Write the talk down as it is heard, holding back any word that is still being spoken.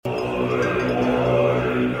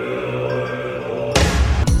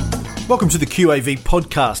Welcome to the QAV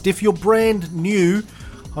podcast. If you're brand new,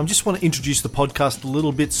 I just want to introduce the podcast a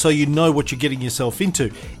little bit so you know what you're getting yourself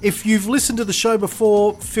into. If you've listened to the show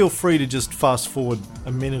before, feel free to just fast forward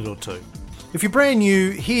a minute or two. If you're brand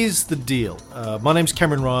new, here's the deal. My name's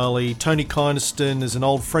Cameron Riley. Tony Kynaston is an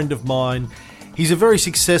old friend of mine. He's a very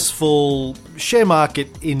successful share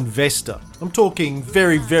market investor. I'm talking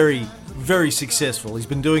very, very, very successful. He's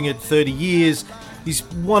been doing it 30 years. He's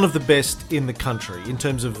one of the best in the country in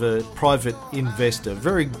terms of a private investor.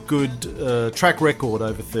 Very good track record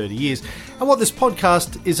over 30 years. And what this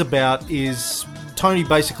podcast is about is Tony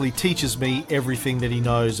basically teaches me everything that he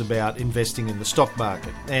knows about investing in the stock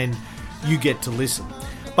market. And you get to listen.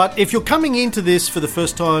 But if you're coming into this for the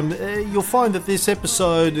first time, you'll find that this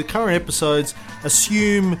episode, the current episodes,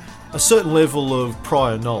 assume a certain level of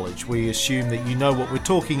prior knowledge. We assume that you know what we're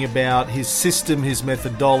talking about, his system, his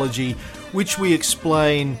methodology, which we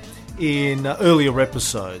explain in earlier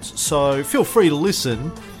episodes. So feel free to listen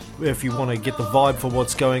if you want to get the vibe for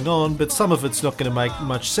what's going on, but some of it's not going to make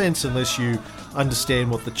much sense unless you understand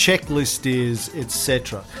what the checklist is,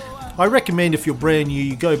 etc. I recommend if you're brand new,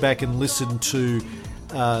 you go back and listen to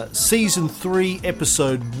Season 3,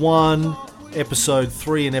 Episode 1, Episode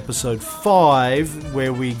 3 and Episode 5,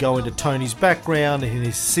 where we go into Tony's background and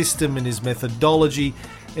his system and his methodology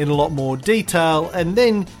in a lot more detail, and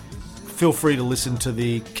then feel free to listen to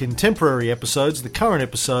the contemporary episodes, the current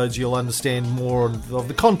episodes. You'll understand more of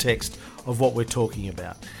the context of what we're talking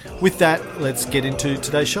about. With that, let's get into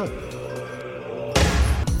today's show.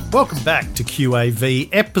 Welcome back to QAV,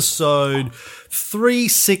 episode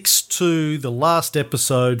 362, the last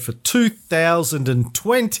episode for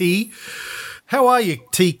 2020. How are you,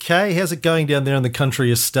 TK? How's it going down there in the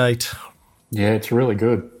country estate? Yeah, it's really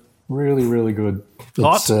good. Really, really good.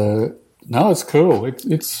 Hot? No, it's cool.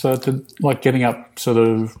 It's like getting up sort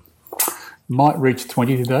of, might reach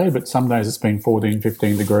 20 today, but some days it's been 14,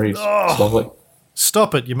 15 degrees. Oh, it's lovely.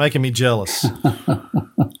 Stop it. You're making me jealous.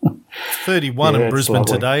 31 in Brisbane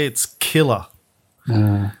lovely today. It's killer.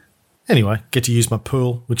 Anyway, get to use my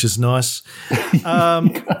pool, which is nice. You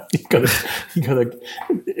gotta.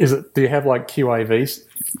 Is it? Do you have like QAVs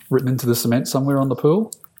written into the cement somewhere on the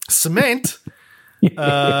pool? Cement?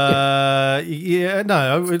 Yeah,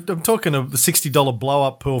 no, I'm talking a $60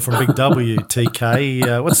 blow-up pool from Big W,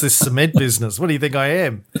 TK. What's this cement business? What do you think I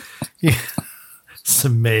am? Yeah.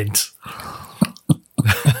 Cement.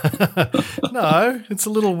 No, it's a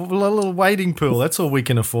little wading pool. That's all we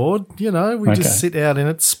can afford. You know, we just sit out in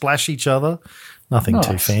it, splash each other. Nothing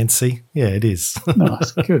too fancy. Yeah, it is.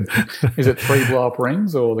 Nice, good. Is it 3 blow-up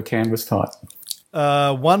rings or the canvas type?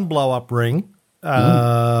 1 blow-up ring.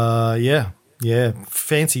 Yeah.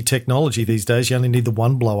 Fancy technology these days. You only need the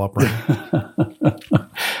 1 blow-up ring.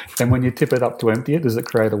 And when you tip it up to empty it, does it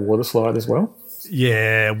create a water slide as well?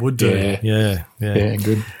 Yeah, it would do. Yeah,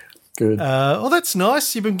 good. Oh, that's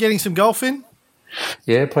nice. You've been getting some golf in?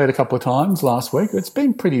 Yeah, played a couple of times last week. It's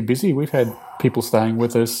been pretty busy. We've had people staying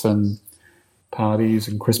with us and parties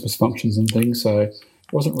and Christmas functions and things, so it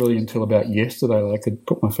wasn't really until about yesterday that I could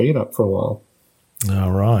put my feet up for a while.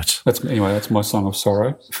 All right. That's my song of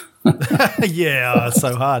sorrow. Yeah,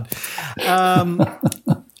 so hard.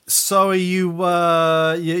 So are you,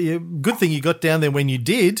 good thing you got down there when you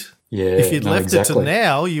did. Yeah, if you'd left it to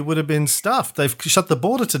now, you would have been stuffed. They've shut the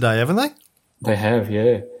border today, haven't they? They have,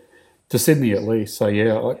 yeah. To Sydney at least. So,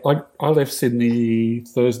 yeah, I left Sydney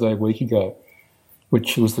Thursday a week ago,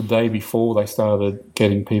 which was the day before they started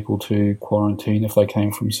getting people to quarantine if they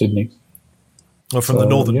came from Sydney. Well, from the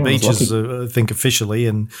northern beaches, I think, officially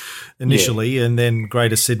and initially, and then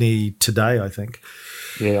Greater Sydney today, I think.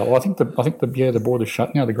 Yeah, well, I think the border's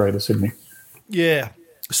shut now, the Greater Sydney. Yeah.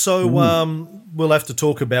 So we'll have to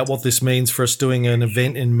talk about what this means for us doing an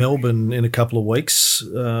event in Melbourne in a couple of weeks.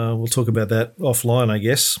 We'll talk about that offline, I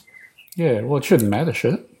guess. Yeah, well, it shouldn't matter,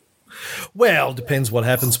 should it? Well, depends what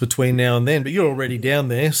happens between now and then, but you're already down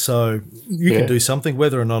there, so you can do something.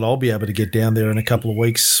 Whether or not I'll be able to get down there in a couple of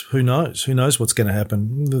weeks, who knows? Who knows what's going to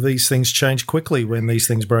happen? These things change quickly when these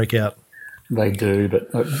things break out. They do, but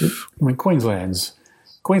I mean, Queensland's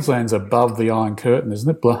above the Iron Curtain, isn't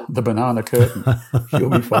it? The banana curtain. You'll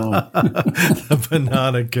be fine. The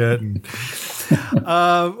banana curtain.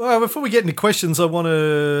 Well, before we get into questions, I want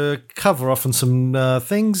to cover off on some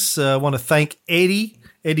things. I want to thank Eddie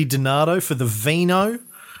Donato for the vino.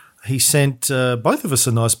 He sent both of us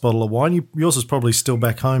a nice bottle of wine. Yours is probably still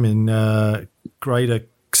back home in Greater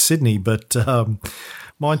Sydney, but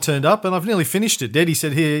mine turned up and I've nearly finished it. Eddie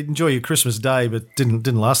said, "Here, enjoy your Christmas day," but didn't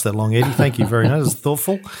last that long, Eddie. Thank you very much. It was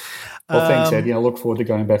thoughtful. Well, thanks, Eddie. I look forward to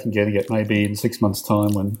going back and getting it maybe in 6 months'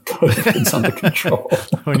 time when COVID's under control.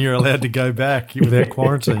 When you're allowed to go back without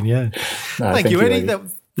quarantine, yeah. No, thank you, Eddie. Eddie.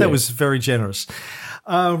 That was very generous.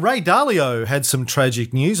 Ray Dalio had some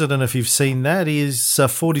tragic news. I don't know if you've seen that. His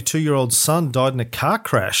 42-year-old son died in a car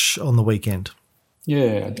crash on the weekend.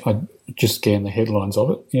 Yeah, I just scanned the headlines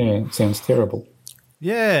of it. Yeah, it sounds terrible.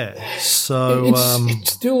 Yeah, so...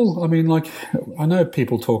 It's still, I mean, like, I know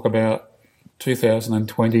people talk about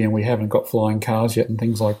 2020 and we haven't got flying cars yet and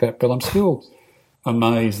things like that, but I'm still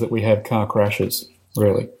amazed that we have car crashes,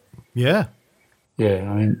 really. Yeah. Yeah,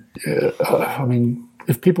 I mean,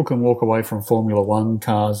 if people can walk away from Formula One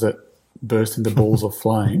cars that burst into balls of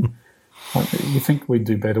flame, you think we'd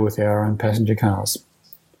do better with our own passenger cars.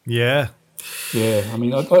 Yeah. Yeah, I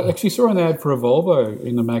mean, I actually saw an ad for a Volvo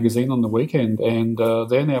in the magazine on the weekend, and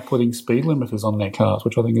they're now putting speed limiters on their cars,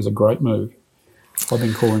 which I think is a great move. I've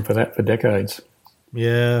been calling for that for decades.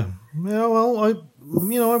 Yeah. Yeah, well, I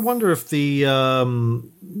wonder if the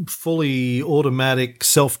fully automatic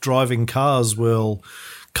self-driving cars will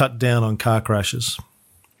cut down on car crashes.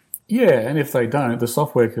 Yeah, and if they don't, the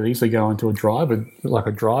software could easily go into a driver, what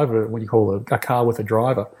do you call a car with a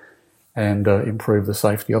driver, and improve the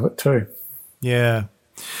safety of it too. Yeah.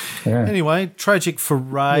 Yeah. Anyway, tragic for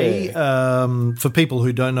Ray. Yeah. For people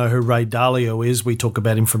who don't know who Ray Dalio is, we talk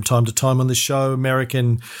about him from time to time on the show.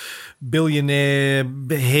 American billionaire,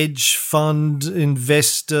 hedge fund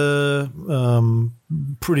investor,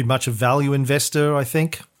 pretty much a value investor, I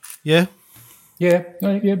think. Yeah? Yeah.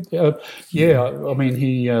 I mean,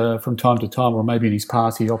 he, from time to time, or maybe in his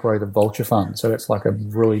past, he operated a vulture fund. So that's like a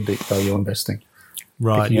really deep value investing.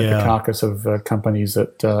 Right, picking up the carcass of companies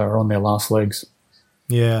that are on their last legs.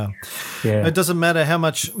 Yeah. Yeah. It doesn't matter how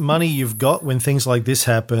much money you've got when things like this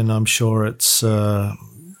happen. I'm sure it's,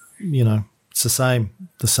 it's the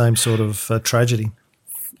same sort of tragedy.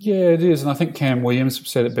 Yeah, it is. And I think Cam Williams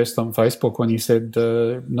said it best on Facebook when he said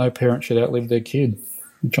no parent should outlive their kid,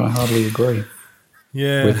 which I hardly agree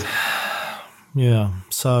with. Yeah.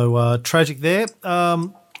 So tragic there.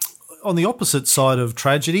 On the opposite side of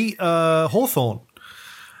tragedy, Hawthorn.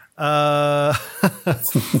 So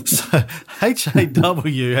HAW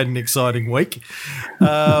had an exciting week.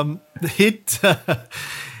 It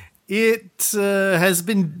has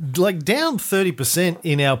been like down 30%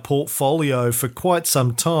 in our portfolio for quite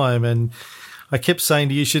some time, and I kept saying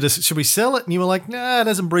to you, should we sell it? And you were like, nah, it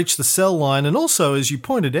hasn't breached the sell line. And also, as you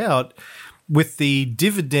pointed out, with the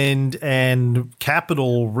dividend and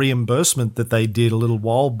capital reimbursement that they did a little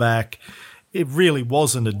while back, it really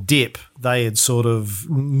wasn't a dip. They had sort of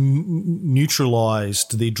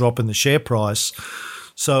neutralized the drop in the share price.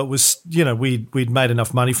 So it was, we'd made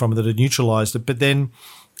enough money from it that it neutralized it. But then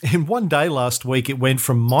in one day last week, it went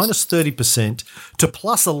from minus 30% to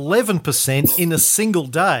plus 11% in a single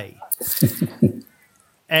day.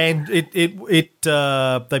 And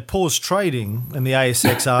they paused trading, and the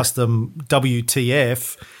ASX asked them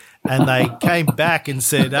WTF, and they came back and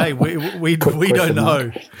said, "Hey, we don't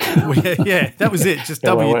know." That was it, just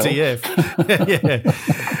WTF.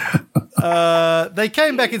 They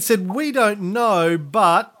came back and said, "We don't know,"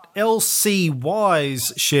 but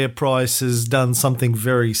LCY's share price has done something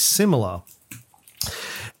very similar.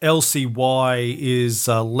 LCY is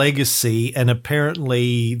Legacy, and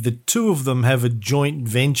apparently the two of them have a joint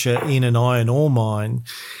venture in an iron ore mine.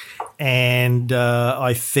 And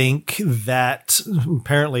I think that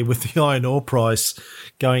apparently with the iron ore price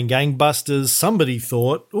going gangbusters, somebody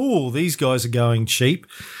thought, oh, these guys are going cheap.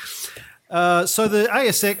 So the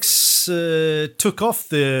ASX took off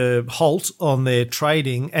the halt on their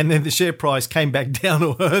trading, and then the share price came back down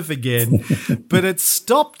to earth again. But it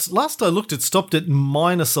stopped, last I looked, it stopped at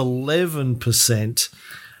minus 11%,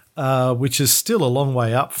 which is still a long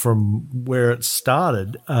way up from where it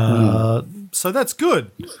started. So that's good.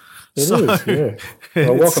 It is, yeah.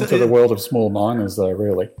 Well, welcome to the world of small miners, though,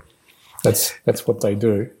 really. That's what they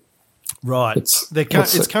do. Right.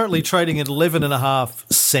 It's currently trading at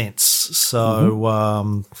 11.5 cents.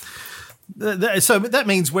 So so that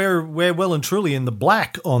means we're well and truly in the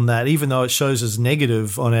black on that, even though it shows as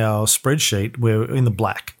negative on our spreadsheet. We're in the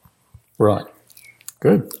black. Right.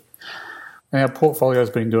 Good. Our portfolio has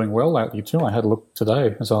been doing well lately too. I had a look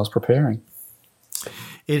today as I was preparing.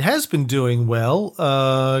 It has been doing well.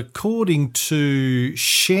 According to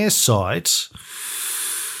ShareSite,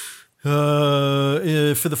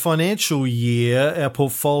 for the financial year, our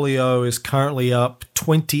portfolio is currently up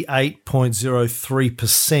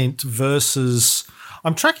 28.03% versus,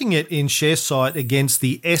 I'm tracking it in ShareSite against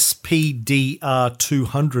the SPDR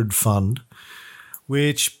 200 fund,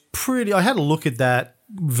 which I had a look at that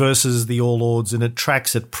versus the All Ords, and it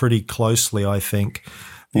tracks it pretty closely, I think.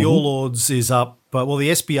 The All Ords is up, but the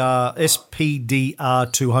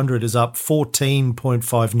SPDR 200 is up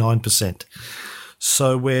 14.59%.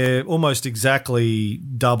 So we're almost exactly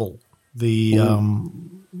double the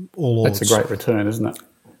All Ords. That's a great return, isn't it?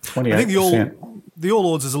 28%. I think the All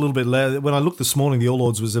Ords is a little bit lower. When I looked this morning, the All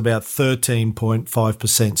Ords was about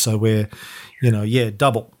 13.5%. So we're,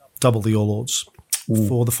 double the All Ords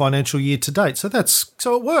for the financial year to date. So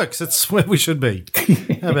it works. That's where we should be.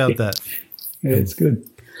 How about that? Yeah, it's good.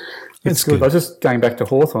 It's good. I was just going back to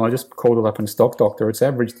Hawthorn. I just called it up in Stock Doctor. Its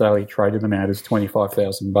average daily traded amount is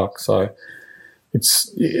 $25,000. So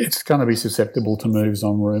it's going to be susceptible to moves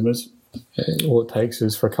on rumours. All it takes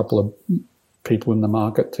is for a couple of people in the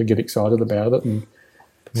market to get excited about it and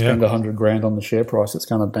spend $100,000 on the share price. It's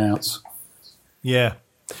going to bounce. Yeah.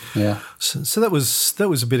 Yeah. So that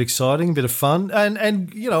was a bit exciting, a bit of fun, and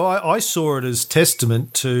I saw it as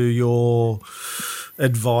testament to your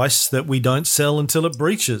advice that we don't sell until it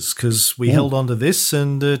breaches, because we held on to this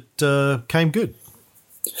and it came good.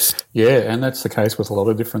 Yeah, and that's the case with a lot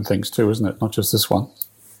of different things too, isn't it? Not just this one.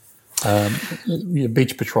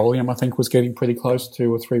 Beach Petroleum, I think, was getting pretty close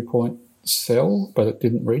to a 3-point sell, but it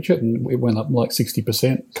didn't reach it, and it went up like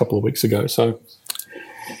 60% a couple of weeks ago. So,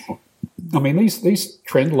 I mean, these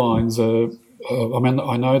trend lines are.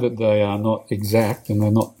 I know that they are not exact and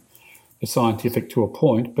they're scientific to a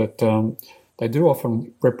point, but they do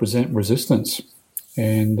often represent resistance,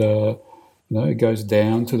 and it goes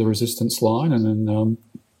down to the resistance line, and then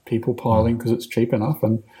people pile in because it's cheap enough.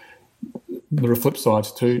 And the flip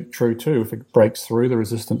side's true too. If it breaks through the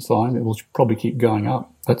resistance line, it will probably keep going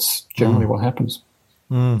up. That's generally what happens.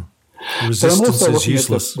 Resistance so I'm also is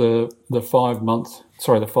useless. At the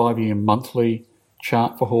 5-year monthly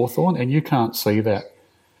chart for Hawthorn, and you can't see that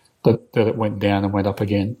it went down and went up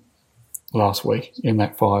again last week in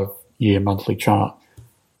that 5-year monthly chart.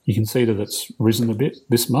 You can see that it's risen a bit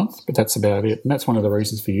this month, but that's about it. And that's one of the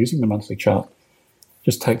reasons for using the monthly chart.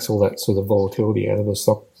 Just takes all that sort of volatility out of the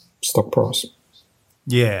stock price.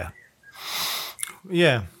 Yeah.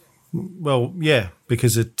 Yeah. Well, yeah,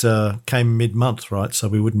 because it came mid-month, right? So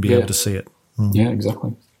we wouldn't be able to see it. Yeah,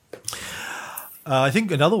 exactly. I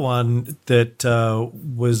think another one that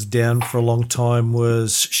was down for a long time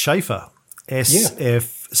was Schaefer,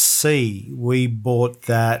 SFC. We bought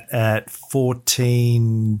that at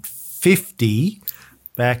 $14.50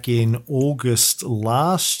 back in August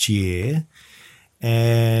last year,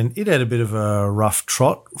 and it had a bit of a rough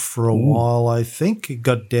trot for a while, I think. It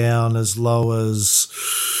got down as low as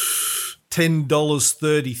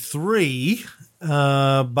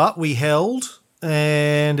 $10.33, but we held,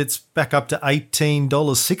 and it's back up to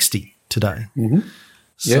 $18.60 today.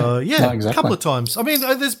 So, exactly. A couple of times. I mean,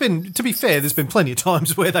 there's been plenty of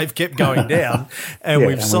times where they've kept going down and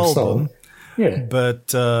we've sold them. Yeah.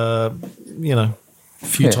 But, a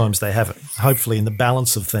few times they haven't. Hopefully, in the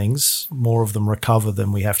balance of things, more of them recover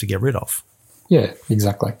than we have to get rid of. Yeah,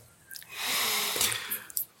 exactly.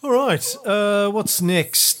 All right. What's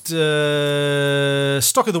next?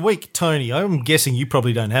 Stock of the week, Tony. I'm guessing you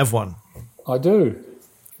probably don't have one. I do.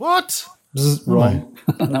 What? Wrong.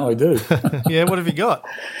 No, I do. Yeah, what have you got?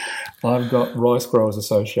 I've got Rice Growers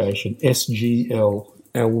Association,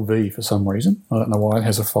 SGLLV, for some reason. I don't know why it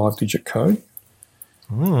has a 5-digit code.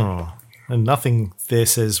 And nothing there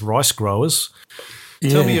says rice growers.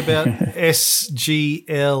 Tell me about SGLLV.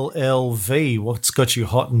 What's got you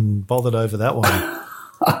hot and bothered over that one? I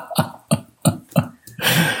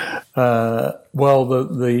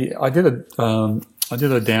did a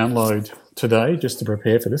download today just to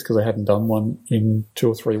prepare for this because I hadn't done one in 2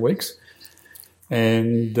 or 3 weeks,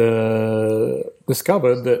 and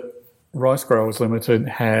discovered that Rice Growers Limited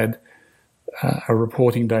had a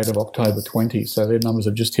reporting date of October 20, so their numbers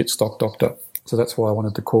have just hit Stock Doctor. So that's why I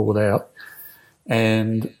wanted to call it out.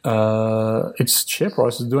 And its share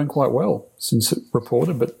price is doing quite well since it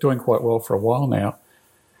reported, but doing quite well for a while now.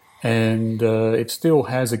 And it still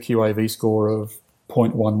has a QAV score of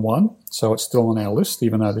 0.11, so it's still on our list,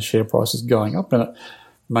 even though the share price is going up. And it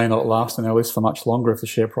may not last on our list for much longer if the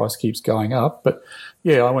share price keeps going up. But,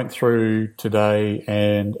 yeah, I went through today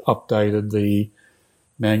and updated the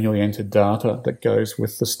manually entered data that goes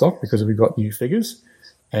with the stock because we've got new figures,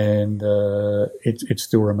 and it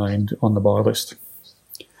still remained on the buy list.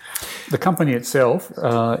 The company itself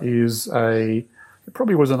it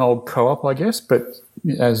probably was an old co-op, I guess, but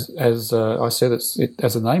as I said, it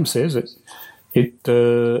as the name says, it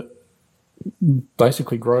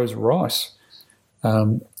basically grows rice,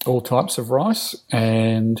 all types of rice,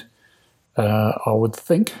 and I would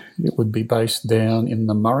think it would be based down in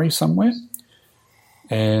the Murray somewhere.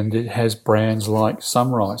 And it has brands like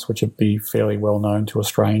Sunrise, which would be fairly well known to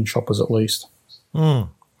Australian shoppers at least.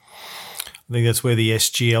 I think that's where the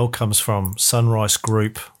SGL comes from, Sunrise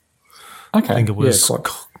Group. Okay. I think it was quite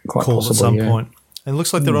called possibly, at some yeah. point. And it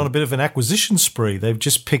looks like they're on a bit of an acquisition spree. They've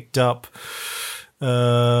just picked up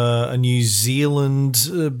a New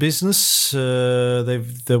Zealand business.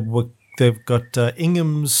 They've got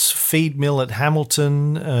Ingham's Feed Mill at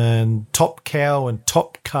Hamilton and Top Cow and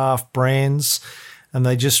Top Calf brands. And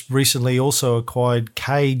they just recently also acquired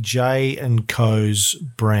KJ and Co.'s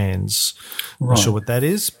brands. Right. Not sure what that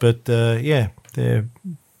is, but they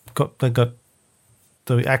got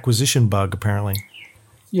the acquisition bug apparently.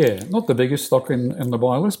 Yeah, not the biggest stock in the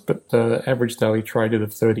buy list, but average daily traded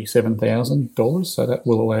of $37,000. So that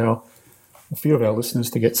will allow a few of our listeners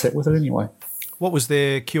to get set with it anyway. What was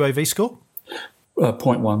their QAV score?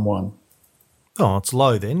 0.11. Oh, it's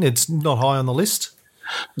low then. It's not high on the list.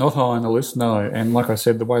 Not high on the list, no. And like I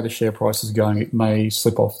said, the way the share price is going, it may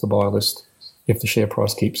slip off the buy list if the share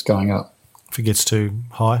price keeps going up. If it gets too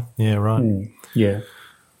high. Yeah, right. Yeah.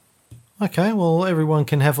 Okay, well, everyone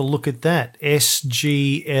can have a look at that.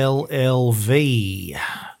 SGLLV.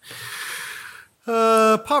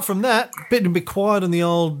 Apart from that, a bit quiet on the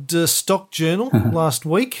old stock journal last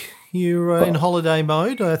week. You're in holiday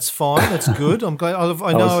mode. That's fine. That's good. I'm glad.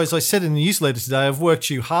 I know, as I said in the newsletter today, I've worked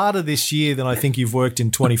you harder this year than I think you've worked in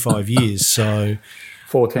 25 years. So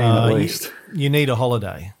 14 at least. You need a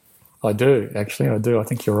holiday. I do, actually. I do. I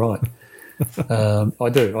think you're right. I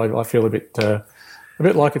do. I feel a bit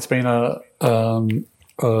like it's been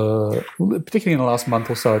particularly in the last month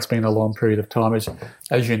or so, it's been a long period of time.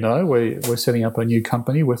 As you know, we're setting up a new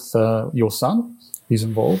company with your son. He's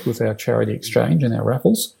involved with our charity exchange and our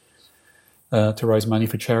raffles to raise money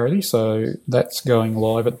for charity. So that's going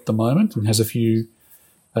live at the moment and has a few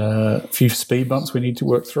speed bumps we need to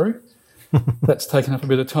work through. That's taken up a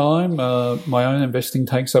bit of time. My own investing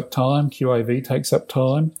takes up time. QAV takes up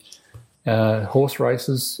time. Horse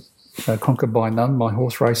races, Conquered by None, my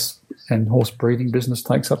horse race and horse breeding business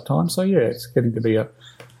takes up time. So, yeah, it's getting to be a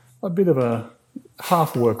bit of a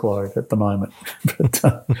half workload at the moment. But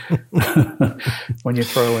when you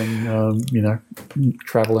throw in,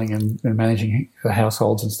 travelling and managing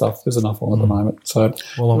households and stuff, there's enough on at the moment. So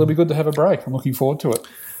it'll be good to have a break. I'm looking forward to it.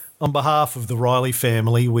 On behalf of the Riley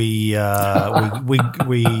family, we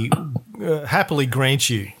happily grant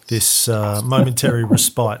you this momentary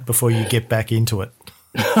respite before you get back into it.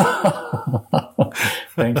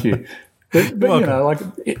 Thank you. But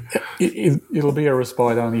it'll be a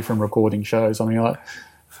respite only from recording shows. I mean,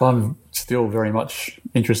 I'm still very much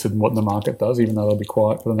interested in what the market does, even though it'll be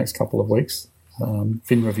quiet for the next couple of weeks.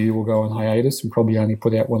 Fin Review will go on hiatus and probably only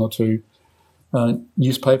put out one or two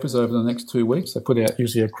newspapers over the next 2 weeks. They put out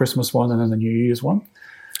usually a Christmas one and then a New Year's one.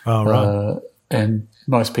 Oh, right. And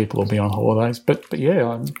most people will be on holidays. But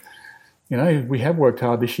yeah, we have worked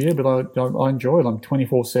hard this year, but I enjoy it. I'm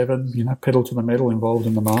 24/7, pedal to the metal, involved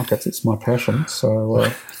in the markets. It's my passion. So,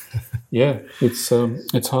 yeah, it's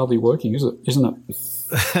hardly working, isn't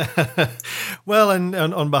it? Well, and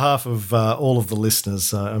on behalf of all of the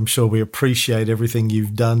listeners, I'm sure we appreciate everything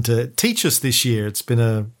you've done to teach us this year. It's been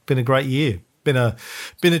a great year. Been a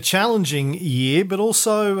challenging year, but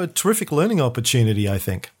also a terrific learning opportunity, I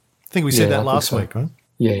think. I think we said that last week, right?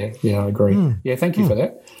 Yeah, I agree. Yeah, thank you for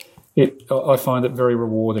that. I find it very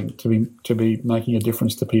rewarding to be making a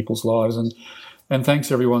difference to people's lives, and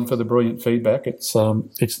thanks everyone for the brilliant feedback. It's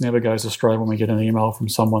never goes astray when we get an email from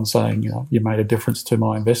someone saying you made a difference to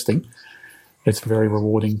my investing. It's very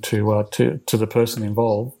rewarding to the person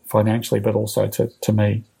involved financially, but also to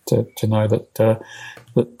me to know that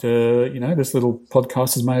this little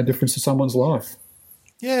podcast has made a difference to someone's life.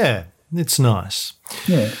 Yeah, it's nice.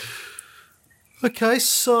 Yeah. Okay,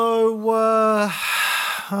 so I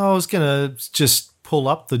was going to just pull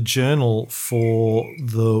up the journal for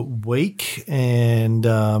the week and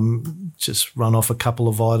just run off a couple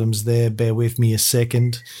of items there. Bear with me a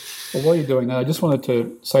second. Well, while you're doing that, I just wanted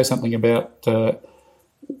to say something about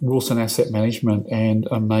Wilson Asset Management and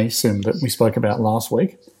Mason that we spoke about last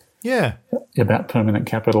week. Yeah. About permanent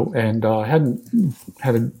capital. And I hadn't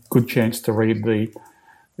had a good chance to read the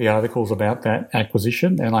articles about that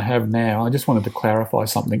acquisition, and I have now. I just wanted to clarify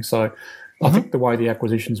something. So I think the way the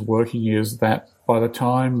acquisition's working is that by the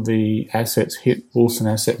time the assets hit Wilson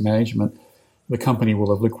Asset Management, the company will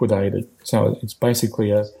have liquidated. So it's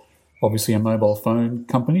basically obviously a mobile phone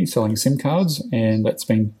company selling SIM cards, and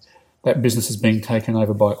that business is being taken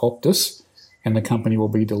over by Optus, and the company will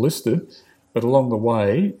be delisted. But along the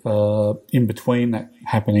way, in between that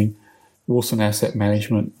happening, Wilson Asset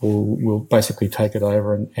Management will basically take it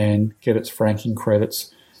over and get its franking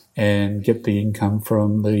credits and get the income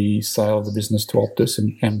from the sale of the business to Optus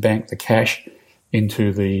and bank the cash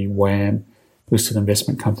into the WAM listed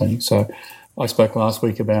investment company. So I spoke last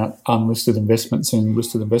week about unlisted investments in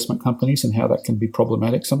listed investment companies and how that can be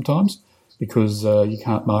problematic sometimes because you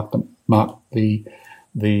can't mark the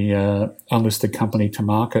unlisted company to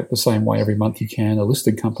market the same way every month you can a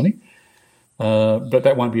listed company. But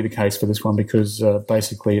that won't be the case for this one because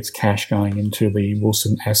basically it's cash going into the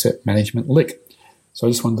Wilson Asset Management LIC. So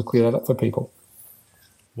I just wanted to clear that up for people.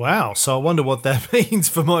 Wow. So I wonder what that means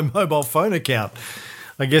for my mobile phone account.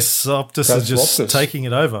 I guess Optus is just taking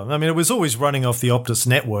it over. I mean, it was always running off the Optus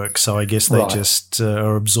network, so I guess they just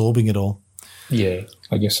are absorbing it all. Yeah,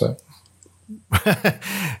 I guess so.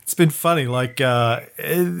 It's been funny. Like, I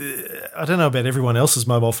don't know about everyone else's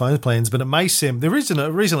mobile phone plans, but at Maysim, the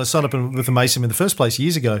reason I signed up with the Maysim in the first place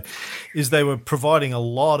years ago is they were providing a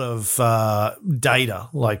lot of data,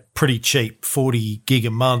 like pretty cheap, 40 gig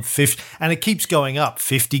a month, 50, and it keeps going up,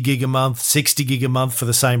 50 gig a month, 60 gig a month for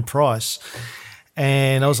the same price.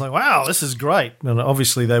 And I was like, wow, this is great. And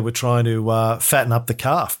obviously they were trying to fatten up the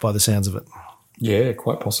calf by the sounds of it. Yeah,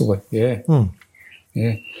 quite possibly. Yeah.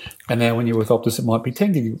 Yeah. And now when you're with Optus, it might be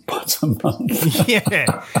 10 gigabytes a month.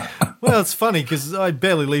 Yeah. Well, it's funny because I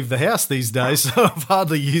barely leave the house these days, so I've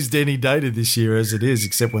hardly used any data this year as it is,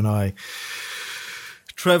 except when I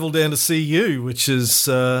travel down to see you, which has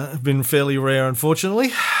been fairly rare,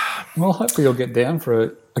 unfortunately. Well, hopefully you'll get down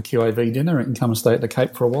for a QAV dinner and come and stay at the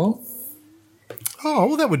Cape for a while. Oh,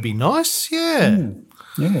 well, that would be nice. Yeah.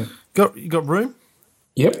 Yeah. You got room?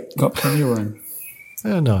 Yep, got plenty of room.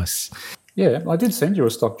 Oh, nice. Yeah, I did send you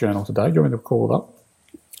a stock journal today. Do you want me to call it up?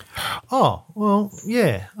 Oh, well,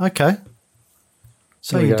 yeah, okay.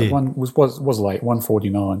 So you did. One was late,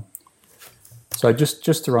 1:49. So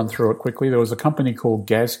just to run through it quickly, there was a company called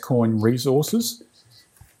Gascoigne Resources,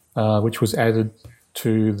 which was added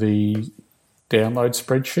to the download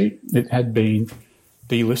spreadsheet. It had been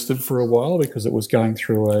delisted for a while because it was going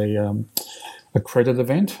through a credit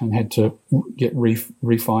event and had to get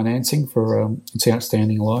refinancing for its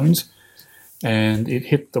outstanding loans. And it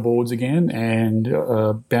hit the boards again and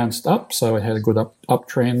bounced up, so it had a good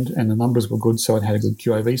uptrend, and the numbers were good, so it had a good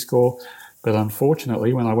QAV score. But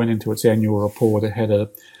unfortunately, when I went into its annual report, it had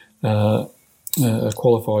a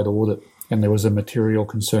qualified audit, and there was a material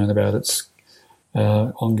concern about its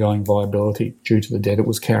ongoing viability due to the debt it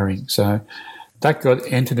was carrying. So that got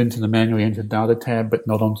entered into the manually entered data tab, but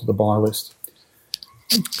not onto the buy list.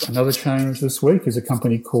 Another change this week is a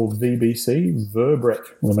company called VBC, Verbrek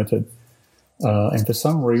Limited. And for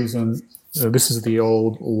some reason, this is the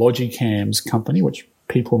old Logicams company, which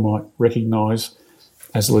people might recognise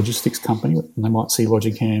as a logistics company. And they might see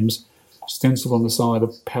Logicams stenciled on the side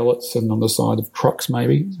of pallets and on the side of trucks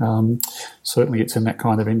maybe. Certainly it's in that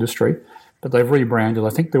kind of industry. But they've rebranded.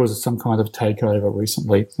 I think there was some kind of takeover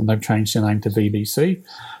recently, and they've changed their name to VBC.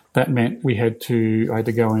 That meant I had to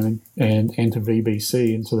go in and enter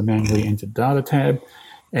VBC into the manually entered data tab.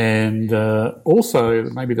 And also,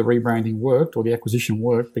 maybe the rebranding worked or the acquisition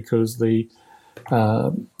worked because the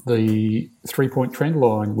 3-point trend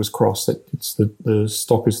line was crossed. It's the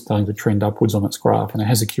stock is starting to trend upwards on its graph, and it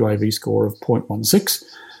has a QAV score of 0.16,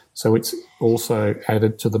 so it's also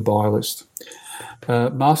added to the buy list.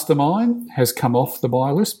 Mastermind has come off the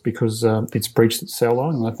buy list because it's breached its sell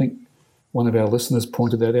line, and I think one of our listeners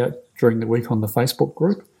pointed that out during the week on the Facebook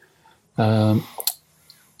group.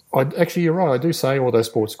 Actually, you're right. I do say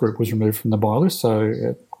Autosports Group was removed from the buy list, so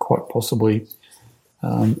it quite possibly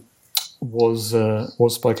was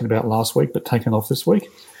spoken about last week, but taken off this week.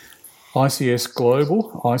 ICS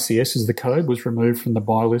Global, ICS is the code, was removed from the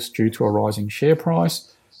buy list due to a rising share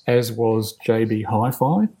price, as was JB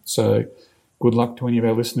Hi-Fi. So good luck to any of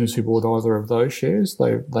our listeners who bought either of those shares.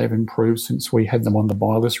 They've improved since we had them on the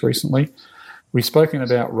buy list recently. We've spoken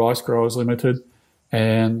about Rice Growers Limited.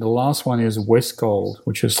 And the last one is Westgold,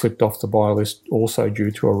 which has slipped off the buy list also due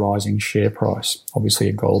to a rising share price, obviously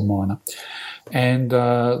a gold miner. And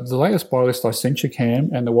the latest buy list I sent you, Cam,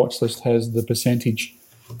 and the watch list has the percentage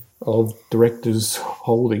of directors'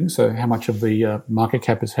 holdings, so how much of the market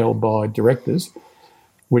cap is held by directors,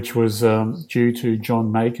 which was due to John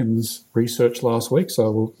Makin's research last week.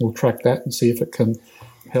 So we'll track that and see if it can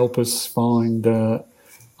help us find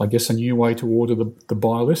I guess, a new way to order the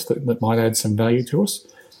buy list that might add some value to us.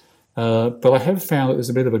 But I have found that there's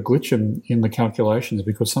a bit of a glitch in the calculations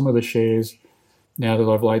because some of the shares, now that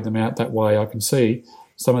I've laid them out that way, I can see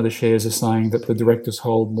some of the shares are saying that the directors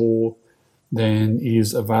hold more than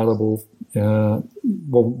is available,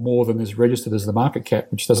 more than is registered as the market cap,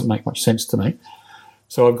 which doesn't make much sense to me.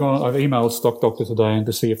 So I've emailed Stock Doctor today and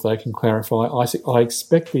to see if they can clarify. I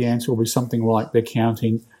expect the answer will be something like they're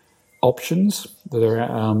counting options that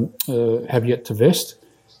are have yet to vest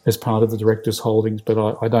as part of the director's holdings, but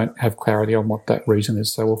I don't have clarity on what that reason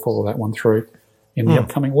is, so we'll follow that one through in the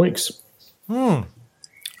upcoming weeks.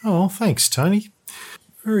 Oh, thanks, Tony.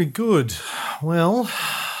 Very good. Well,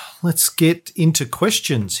 let's get into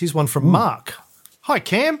questions. Here's one from Mark. Hi,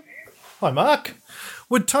 Cam. Hi, Mark.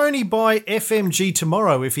 Would Tony buy FMG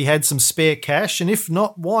tomorrow if he had some spare cash? And if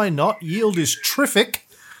not, why not? Yield is terrific.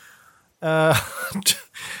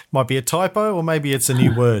 Might be a typo, or maybe it's a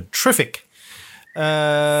new word. Terrific.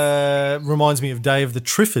 Reminds me of Day of the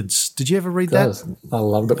Triffids. Did you ever read that? I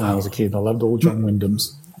loved it when I was a kid. I loved all John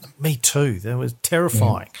Wyndham's. Me too. That was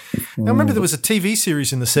terrifying. I remember there was a TV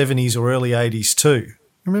series in the 70s or early 80s too.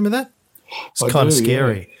 Remember that? It's kind of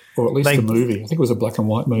scary. Yeah. Or at least the movie. I think it was a black and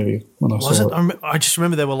white movie when I saw it. I just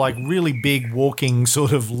remember they were like really big walking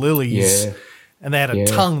sort of lilies. Yeah. And they had a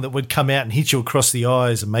tongue that would come out and hit you across the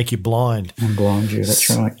eyes and make you blind. And blind you, that's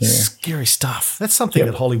right, yeah. Scary stuff. That's something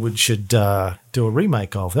that Hollywood should do a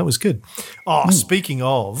remake of. That was good. Oh, speaking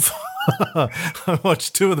of, I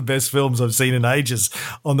watched two of the best films I've seen in ages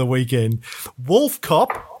on the weekend. Wolf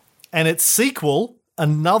Cop and its sequel,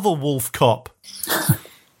 Another Wolf Cop.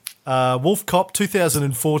 Wolf Cop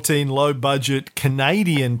 2014 low-budget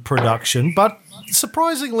Canadian production, but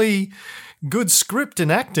surprisingly good script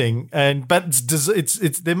and acting, but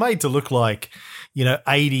it's they're made to look like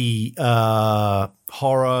 80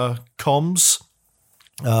 horror coms,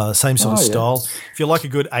 same sort of style. If you like a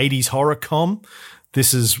good 80s horror com,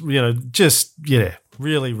 this is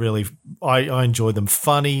really really I enjoyed them.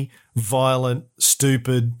 Funny, violent,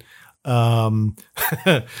 stupid.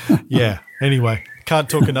 Anyway, can't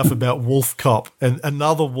talk enough about Wolf Cop and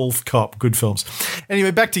Another Wolf Cop. Good films. Anyway,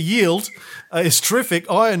 back to Yield. It's terrific.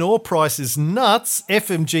 Iron ore price is nuts.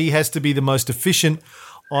 FMG has to be the most efficient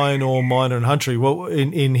iron ore miner in history. Well,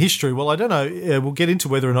 in history. Well, I don't know. We'll get into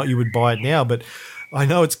whether or not you would buy it now, but I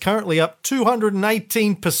know it's currently up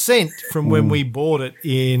 218% from when we bought it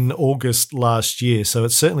in August last year. So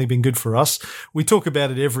it's certainly been good for us. We talk about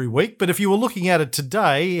it every week, but if you were looking at it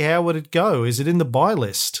today, how would it go? Is it in the buy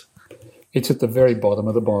list? It's at the very bottom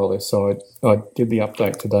of the buy list. So I did the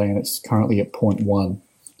update today and it's currently at 0.1.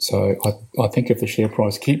 So I think if the share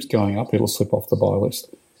price keeps going up, it'll slip off the buy list.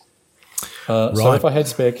 So if I had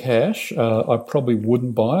spare cash, I probably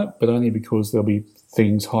wouldn't buy it, but only because there'll be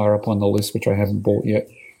things higher up on the list which I haven't bought yet,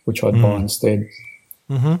 which I'd buy instead.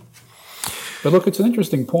 Mm-hmm. But look, it's an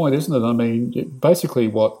interesting point, isn't it? I mean, basically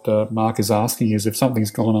what Mark is asking is if something's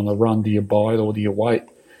gone on the run, do you buy it or do you wait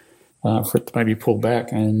for it to maybe pull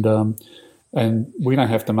back? And we don't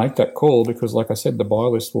have to make that call because, like I said, the buy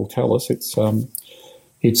list will tell us its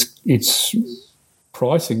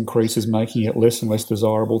price increase is making it less and less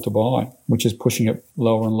desirable to buy, which is pushing it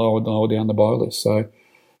lower and lower down the buy list. So,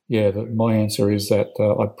 my answer is that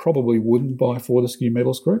I probably wouldn't buy Fortescue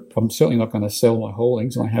Metals Group. I'm certainly not going to sell my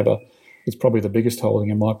holdings, and it's probably the biggest holding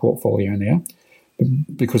in my portfolio now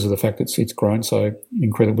because of the fact that it's grown so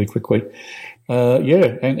incredibly quickly.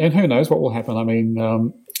 And who knows what will happen. I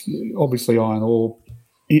mean, obviously iron ore,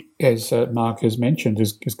 as Mark has mentioned,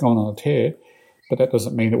 has gone on a tear, but that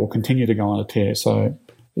doesn't mean it will continue to go on a tear. So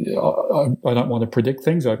I don't want to predict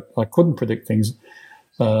things. I couldn't predict things.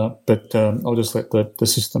 But I'll just let the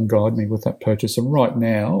system guide me with that purchase. And right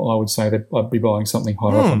now, I would say that I'd be buying something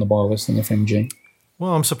higher up on the buy list than FMG.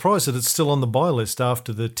 Well, I'm surprised that it's still on the buy list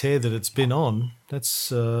after the tear that it's been on.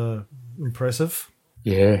 That's impressive.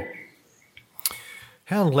 Yeah.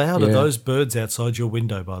 How loud are those birds outside your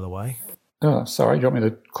window, by the way? Oh, sorry. Do you want me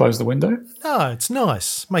to close the window? No, it's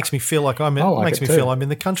nice. Makes me feel like I'm in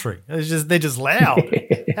the country. They're just loud.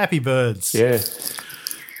 Happy birds. Yeah.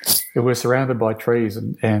 We're surrounded by trees,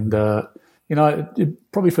 and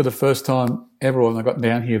probably for the first time ever when I got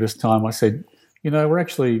down here this time, I said, we're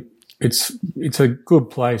actually it's a good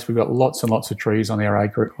place. We've got lots and lots of trees on our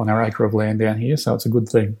acre of land down here, so it's a good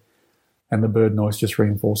thing. And the bird noise just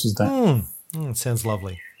reinforces that. It sounds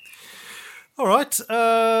lovely. All right.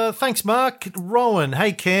 Thanks, Mark. Rowan,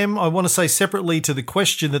 hey, Cam, I want to say separately to the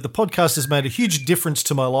question that the podcast has made a huge difference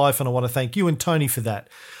to my life, and I want to thank you and Tony for that.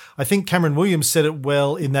 I think Cameron Williams said it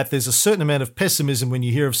well in that there's a certain amount of pessimism when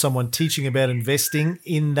you hear of someone teaching about investing,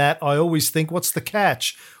 in that I always think, what's the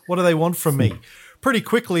catch? What do they want from me? Pretty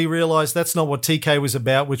quickly realised that's not what TK was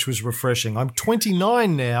about, which was refreshing. I'm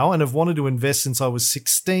 29 now and have wanted to invest since I was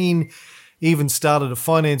 16, even started a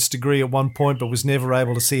finance degree at one point, but was never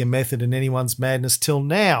able to see a method in anyone's madness till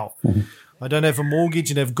now. I don't have a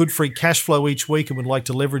mortgage and have good free cash flow each week and would like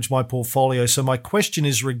to leverage my portfolio. So my question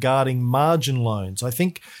is regarding margin loans. I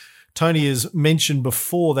think Tony has mentioned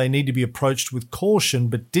before they need to be approached with caution,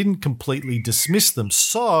 but didn't completely dismiss them.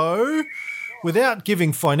 So without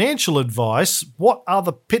giving financial advice, what are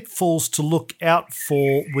the pitfalls to look out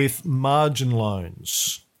for with margin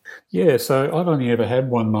loans? Yeah, so I've only ever had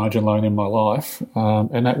one margin loan in my life,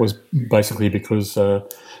 and that was basically because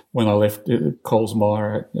when I left Coles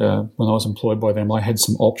Myer, when I was employed by them, I had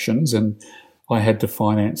some options and I had to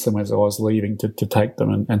finance them as I was leaving to take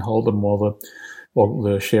them and hold them while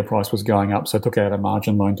the share price was going up. So I took out a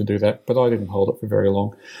margin loan to do that, but I didn't hold it for very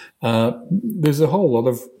long. There's a whole lot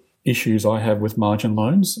of issues I have with margin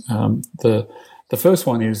loans. The first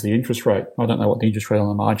one is the interest rate. I don't know what the interest rate on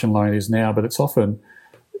a margin loan is now, but it's often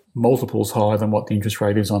multiples higher than what the interest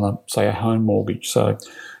rate is on a home mortgage. So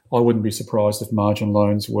I wouldn't be surprised if margin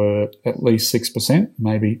loans were at least 6%,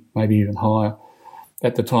 maybe even higher.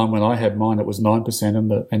 At the time when I had mine, it was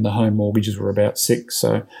 9%, and the home mortgages were about 6%.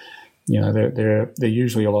 So, they're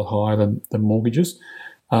usually a lot higher than mortgages.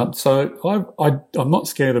 So I'm not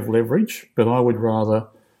scared of leverage, but I would rather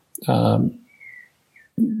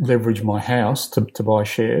leverage my house to buy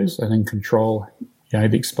shares and then control the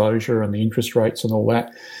exposure and the interest rates and all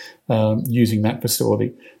that using that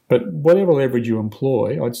facility. But whatever leverage you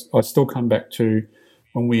employ, I'd still come back to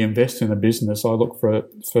when we invest in a business, I look for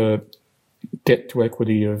debt to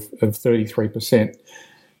equity of 33%.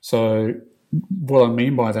 So what I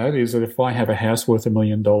mean by that is that if I have a house worth $1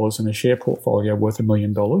 million and a share portfolio worth $1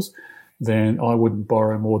 million, then I wouldn't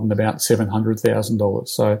borrow more than about $700,000.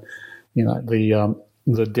 So,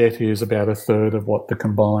 the debt is about a third of what the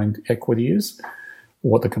combined equity is.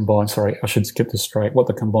 What the combined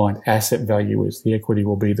asset value is. The equity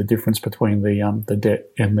will be the difference between the debt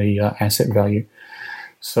and the asset value.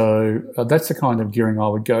 So that's the kind of gearing I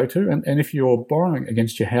would go to. And if you're borrowing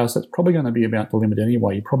against your house, that's probably going to be about the limit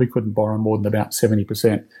anyway. You probably couldn't borrow more than about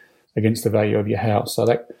 70% against the value of your house. So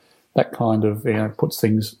that kind of puts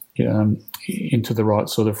things into the right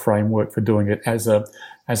sort of framework for doing it as a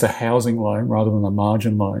housing loan rather than a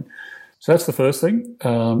margin loan. So that's the first thing.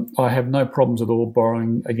 I have no problems at all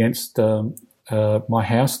borrowing against my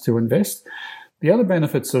house to invest. The other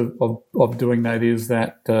benefits of doing that is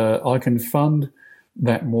that I can fund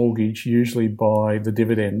that mortgage usually by the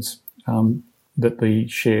dividends that the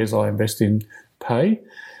shares I invest in pay.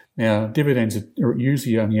 Now, dividends are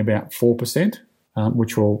usually only about 4%,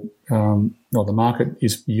 which will, the market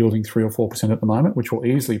is yielding 3 or 4% at the moment, which will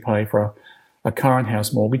easily pay for a current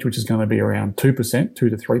house mortgage, which is going to be around 2%, 2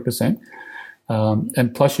 to 3%.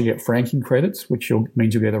 And plus you get franking credits, which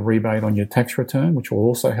means you'll get a rebate on your tax return, which will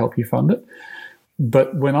also help you fund it.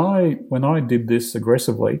 But when I did this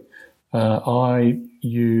aggressively, I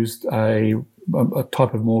used a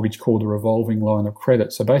type of mortgage called a revolving line of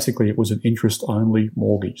credit. So basically it was an interest-only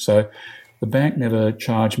mortgage. So the bank never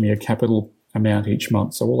charged me a capital amount each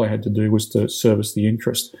month. So all I had to do was to service the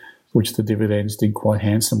interest, which the dividends did quite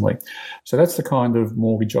handsomely. So that's the kind of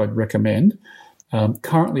mortgage I'd recommend.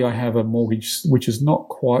 Currently, I have a mortgage which is not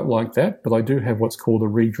quite like that, but I do have what's called a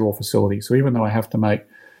redraw facility. So even though I have to make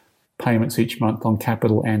payments each month on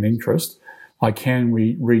capital and interest, I can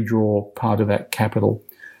redraw part of that capital,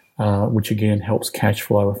 which again helps cash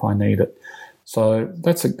flow if I need it. So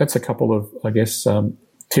that's a couple of, I guess,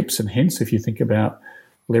 tips and hints if you think about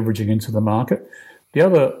leveraging into the market. The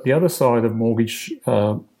other side of margin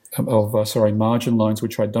loans,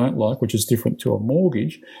 which I don't like, which is different to a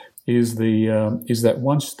mortgage, is that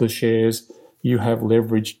once the shares you have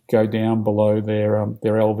leveraged go down below their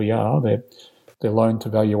LVR, their loan to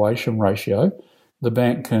valuation ratio, the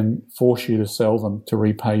bank can force you to sell them to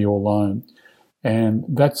repay your loan. And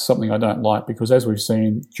that's something I don't like because as we've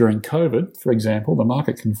seen during COVID, for example, the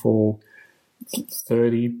market can fall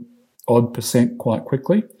 30% quite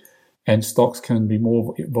quickly and stocks can be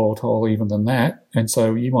more volatile even than that. And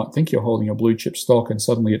so you might think you're holding a blue chip stock and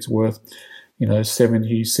suddenly it's worth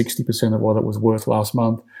 70, 60% of what it was worth last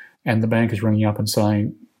month. And the bank is ringing up and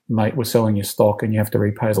saying, mate, we're selling your stock and you have to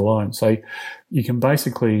repay the loan. So you can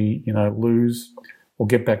basically, lose or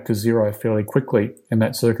get back to zero fairly quickly in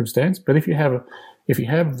that circumstance. But if you have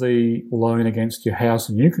the loan against your house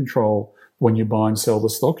and you control when you buy and sell the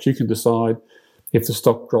stocks, you can decide if the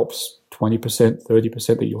stock drops 20%,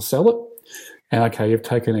 30% that you'll sell it. And okay, you've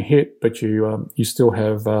taken a hit, but you still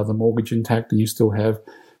have the mortgage intact and you still have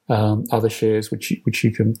other shares which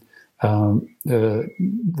you can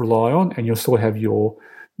rely on, and you'll still have your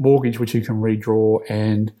mortgage which you can redraw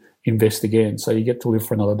and invest again. So you get to live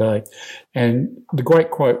for another day. And the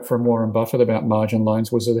great quote from Warren Buffett about margin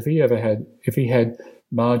loans was that if he had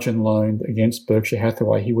margin loaned against Berkshire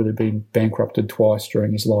Hathaway, he would have been bankrupted twice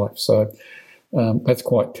during his life. So that's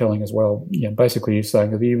quite telling as well. Basically he's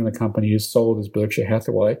saying that even a company as solid as Berkshire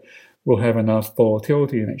Hathaway will have enough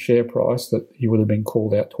volatility in its share price that he would have been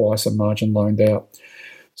called out twice and margin loaned out.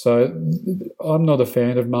 So I'm not a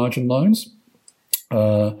fan of margin loans.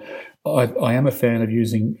 I am a fan of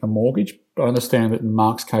using a mortgage. I understand that in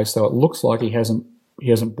Mark's case, though, it looks like he hasn't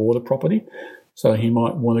bought a property, so he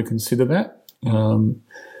might want to consider that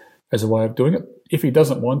as a way of doing it. If he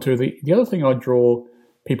doesn't want to, the other thing I draw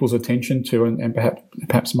people's attention to, and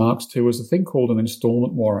perhaps Mark's too, is a thing called an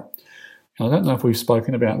instalment warrant. And I don't know if we've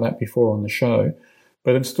spoken about that before on the show,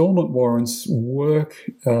 but instalment warrants work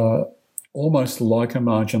almost like a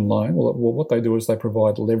margin loan. Well, what they do is they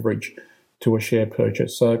provide leverage to a share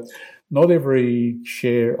purchase. So not every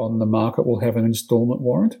share on the market will have an instalment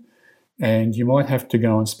warrant, and you might have to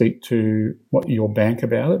go and speak to your bank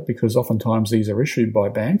about it, because oftentimes these are issued by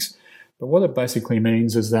banks. But what it basically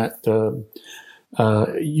means is that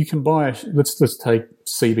you can buy, let's take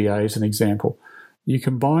CBA as an example. You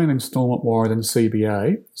can buy an instalment warrant in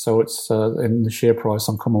CBA, so it's and the share price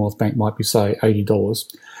on Commonwealth Bank might be, say, $80.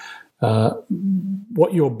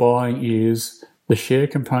 What you're buying is the share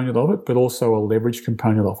component of it, but also a leverage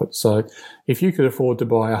component of it. So if you could afford to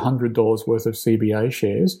buy $100 worth of CBA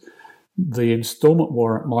shares, the instalment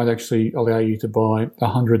warrant might actually allow you to buy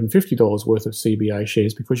 $150 worth of CBA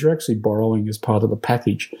shares, because you're actually borrowing as part of the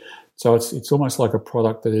package. So it's almost like a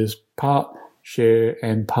product that is part share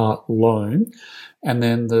and part loan. And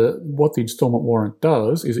then what the instalment warrant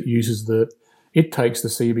does is it takes the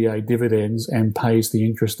CBA dividends and pays the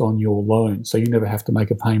interest on your loan. So you never have to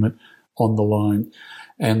make a payment on the loan.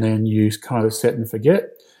 And then you kind of set and forget.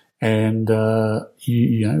 And,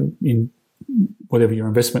 in whatever your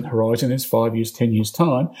investment horizon is, 5 years, 10 years'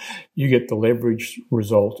 time, you get the leverage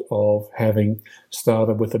result of having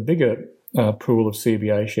started with a bigger pool of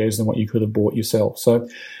CBA shares than what you could have bought yourself. So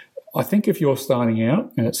I think if you're starting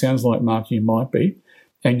out, and it sounds like, Mark, you might be,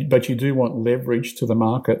 but you do want leverage to the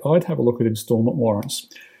market, I'd have a look at instalment warrants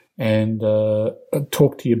and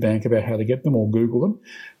talk to your bank about how to get them, or Google them.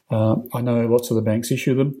 I know lots of the banks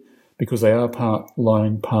issue them because they are part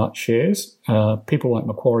loan, part shares. People like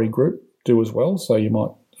Macquarie Group do as well, so you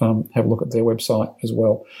might have a look at their website as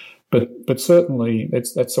well. But certainly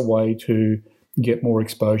that's a way to get more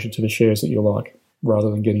exposure to the shares that you like, rather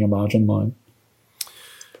than getting a margin loan.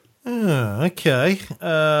 Okay.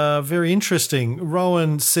 Very interesting.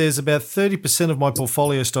 Rowan says about 30% of my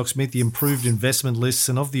portfolio stocks meet the improved investment lists,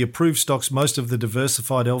 and of the approved stocks, most of the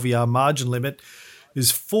diversified LVR margin limit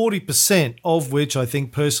is 40%, of which I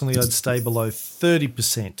think personally I'd stay below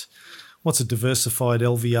 30%. What's a diversified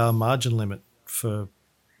LVR margin limit for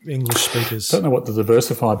English speakers? I don't know what the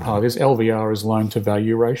diversified part is. LVR is loan to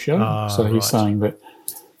value ratio. So he's saying that,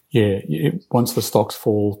 once the stocks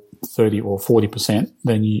fall 30 or 40%,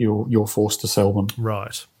 then you're forced to sell them.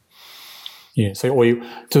 Right. Yeah. So,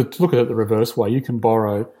 to look at it the reverse way, you can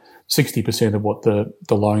borrow 60% of what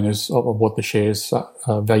the loan is, of what the shares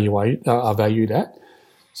are valued at.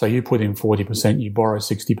 So you put in 40%, you borrow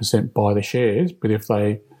 60%, buy the shares. But if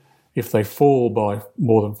they fall by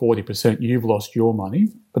more than 40%, you've lost your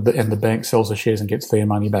money, and the bank sells the shares and gets their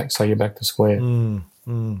money back, so you're back to square.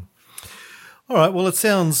 All right. Well, it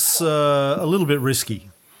sounds a little bit risky.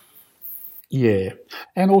 Yeah.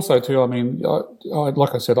 And also, too, I mean,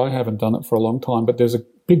 like I said, I haven't done it for a long time, but there's a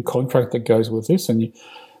big contract that goes with this, and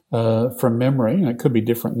from memory, and it could be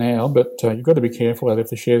different now, but you've got to be careful that if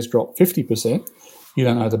the shares drop 50%, you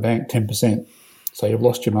don't owe the bank 10%. So you've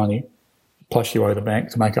lost your money, plus you owe the bank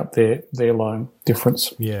to make up their loan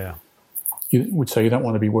difference. Yeah. You would say you don't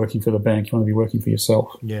want to be working for the bank, you want to be working for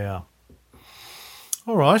yourself. Yeah.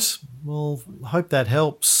 All right. Well, hope that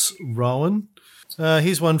helps, Rowan.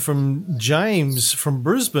 Here's one from James from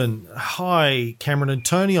Brisbane. Hi, Cameron and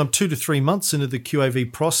Tony. I'm 2 to 3 months into the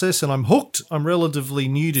QAV process and I'm hooked. I'm relatively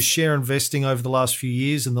new to share investing over the last few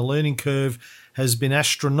years, and the learning curve has been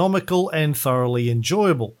astronomical and thoroughly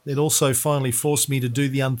enjoyable. It also finally forced me to do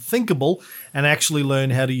the unthinkable and actually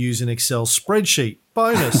learn how to use an Excel spreadsheet.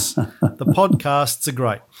 Bonus, the podcasts are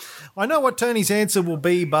great. I know what Tony's answer will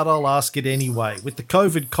be, but I'll ask it anyway. With the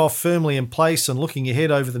COVID cough firmly in place and looking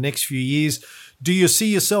ahead over the next few years, do you see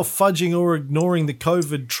yourself fudging or ignoring the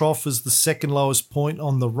COVID trough as the second lowest point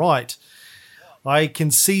on the right? I can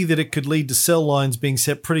see that it could lead to sell lines being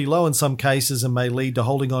set pretty low in some cases and may lead to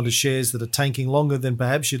holding on to shares that are tanking longer than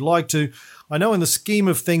perhaps you'd like to. I know in the scheme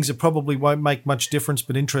of things it probably won't make much difference,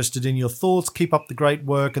 but interested in your thoughts. Keep up the great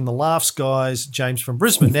work and the laughs, guys. James from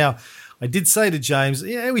Brisbane. Now, I did say to James,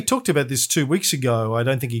 we talked about this 2 weeks ago. I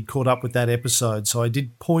don't think he'd caught up with that episode, so I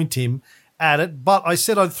did point him at it, but I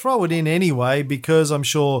said I'd throw it in anyway because I'm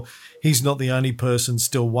sure he's not the only person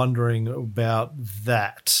still wondering about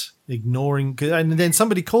that. Ignoring, and then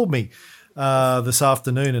somebody called me this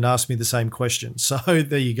afternoon and asked me the same question. So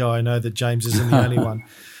there you go. I know that James isn't the only one.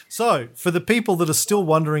 So, for the people that are still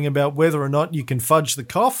wondering about whether or not you can fudge the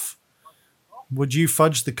cough, would you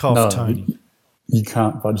fudge the cough, No, Tony? you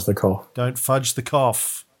can't fudge the cough. Don't fudge the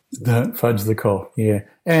cough. Don't fudge the cough, yeah.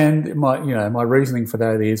 And my reasoning for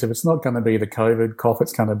that is if it's not going to be the COVID cough,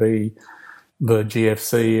 it's going to be the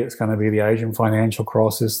GFC, it's going to be the Asian financial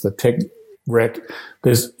crisis, the tech wreck.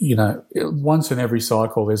 There's, once in every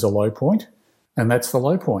cycle there's a low point, and that's the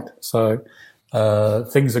low point. So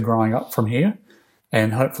things are growing up from here,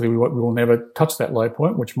 and hopefully we will never touch that low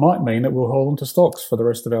point, which might mean that we'll hold onto stocks for the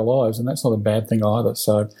rest of our lives, and that's not a bad thing either.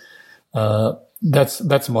 So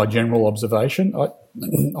that's my general observation.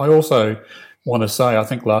 I also want to say, I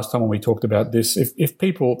think last time when we talked about this, if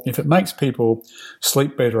it makes people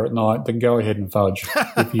sleep better at night, then go ahead and fudge.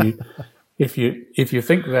 if you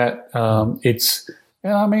think that it's,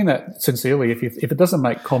 and I mean that sincerely, if it doesn't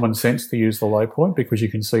make common sense to use the low point because you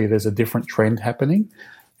can see there's a different trend happening,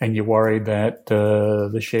 and you're worried that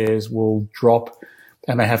the shares will drop,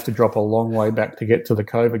 and they have to drop a long way back to get to the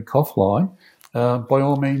COVID cough line, by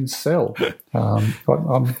all means sell. You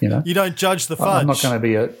don't judge the fudge. I'm not going to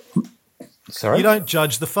be a... Sorry? You don't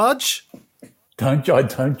judge the fudge? Don't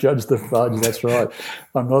judge the fudge. That's right.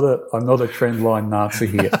 I'm not a trend line Nazi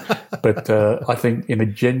here, but I think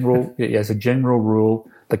as a general rule,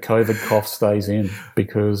 the COVID cough stays in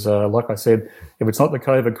because, like I said, if it's not the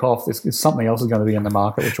COVID cough, it's something else is going to be in the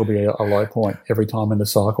market, which will be a low point every time in the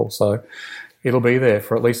cycle. So it'll be there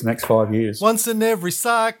for at least the next 5 years. Once in every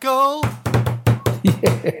cycle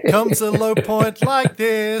comes a low point like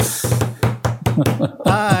this.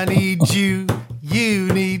 I need you, you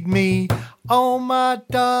need me. Oh, my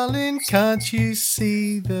darling, can't you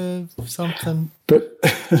see the something? But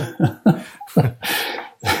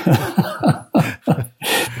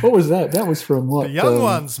what was that? That was from what? The Young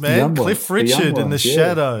Ones, man. Cliff Richard in the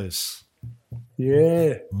Shadows.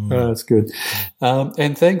 Yeah, that's good.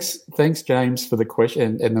 And thanks, James, for the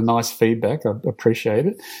question and the nice feedback. I appreciate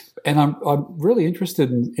it. And I'm really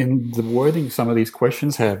interested in the wording some of these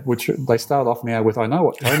questions have, which they start off now with, I know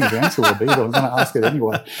what Tony's answer will be, but I'm going to ask it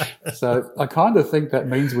anyway. So I kind of think that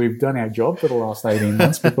means we've done our job for the last 18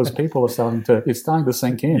 months because people are it's starting to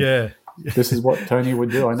sink in. Yeah. This is what Tony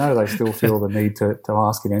would do. I know they still feel the need to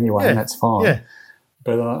ask it anyway, and that's fine. Yeah.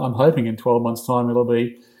 But I'm hoping in 12 months' time it'll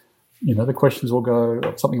be, the questions will go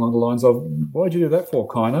something along the lines of, why'd you do that for,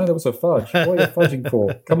 Kino? That was a fudge. What are you fudging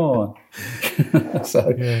for? Come on.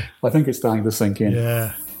 So I think it's starting to sink in.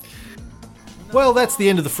 Yeah. Well, that's the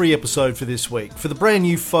end of the free episode for this week. For the brand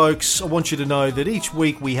new folks, I want you to know that each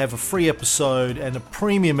week we have a free episode and a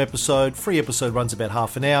premium episode. Free episode runs about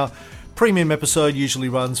half an hour. Premium episode usually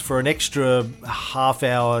runs for an extra half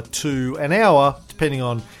hour to an hour, depending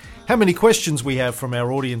on how many questions we have from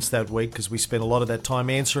our audience that week, because we spend a lot of that time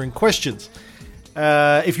answering questions.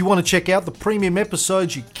 If you want to check out the premium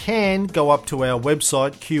episodes, you can go up to our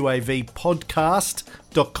website,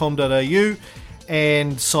 qavpodcast.com.au,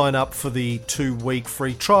 and sign up for the 2-week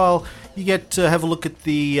free trial. You get to have a look at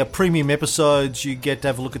the premium episodes, you get to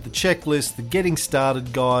have a look at the checklist, the getting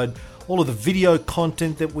started guide, all of the video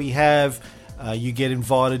content that we have. You get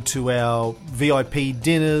invited to our VIP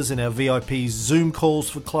dinners and our VIP Zoom calls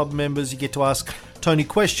for club members. You get to ask Tony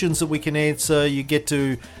questions that we can answer. You get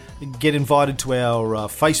to get invited to our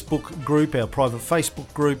Facebook group, our private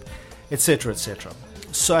Facebook group, etc., etc.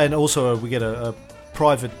 So, and also we get a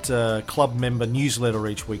private club member newsletter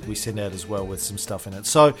each week we send out as well with some stuff in it.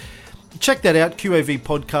 So check that out,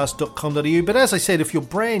 qavpodcast.com.au. But as I said, if you're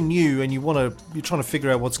brand new and you're trying to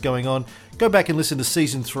figure out what's going on, go back and listen to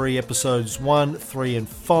Season 3, Episodes 1, 3 and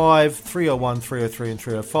 5, 301, 303 and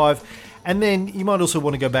 305. And then you might also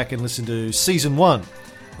want to go back and listen to Season 1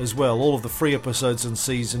 as well, all of the free episodes in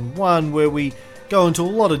Season 1, where we go into a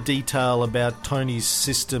lot of detail about Tony's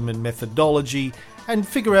system and methodology and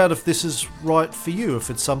figure out if this is right for you, if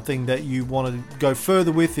it's something that you want to go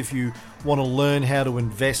further with, if you want to learn how to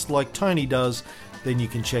invest like Tony does, then you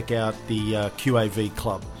can check out the QAV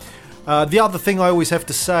Club. The other thing I always have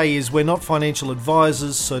to say is we're not financial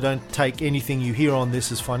advisors, so don't take anything you hear on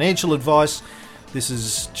this as financial advice. This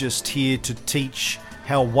is just here to teach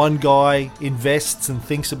how one guy invests and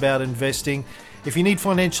thinks about investing. If you need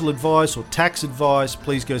financial advice or tax advice,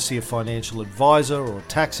 please go see a financial advisor or a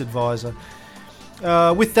tax advisor.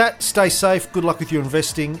 With that, stay safe, good luck with your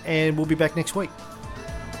investing, and we'll be back next week.